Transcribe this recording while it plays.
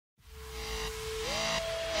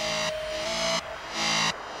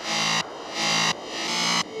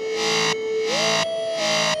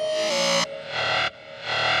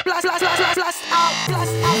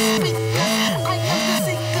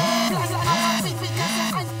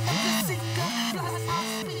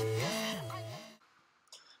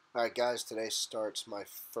Alright guys, today starts my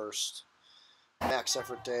first max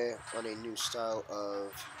effort day on a new style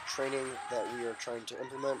of training that we are trying to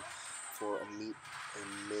implement for a meet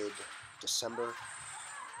in mid-December.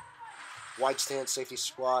 Wide stance, safety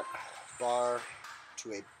squat, bar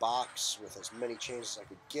to a box with as many chains as I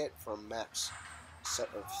could get for a max set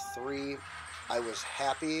of 3. I was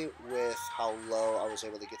happy with how low I was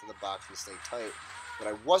able to get to the box and stay tight. What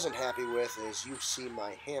I wasn't happy with is you see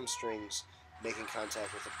my hamstrings making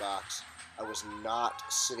contact with the box. I was not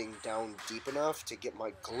sitting down deep enough to get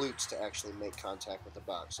my glutes to actually make contact with the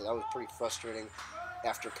box. So that was pretty frustrating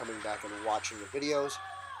after coming back and watching the videos.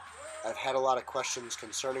 I've had a lot of questions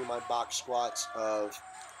concerning my box squats of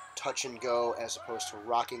touch and go as opposed to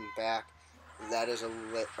rocking back. That is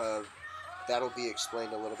that'll be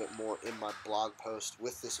explained a little bit more in my blog post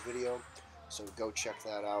with this video. So go check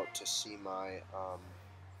that out to see my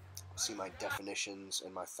definitions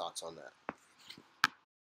and my thoughts on that.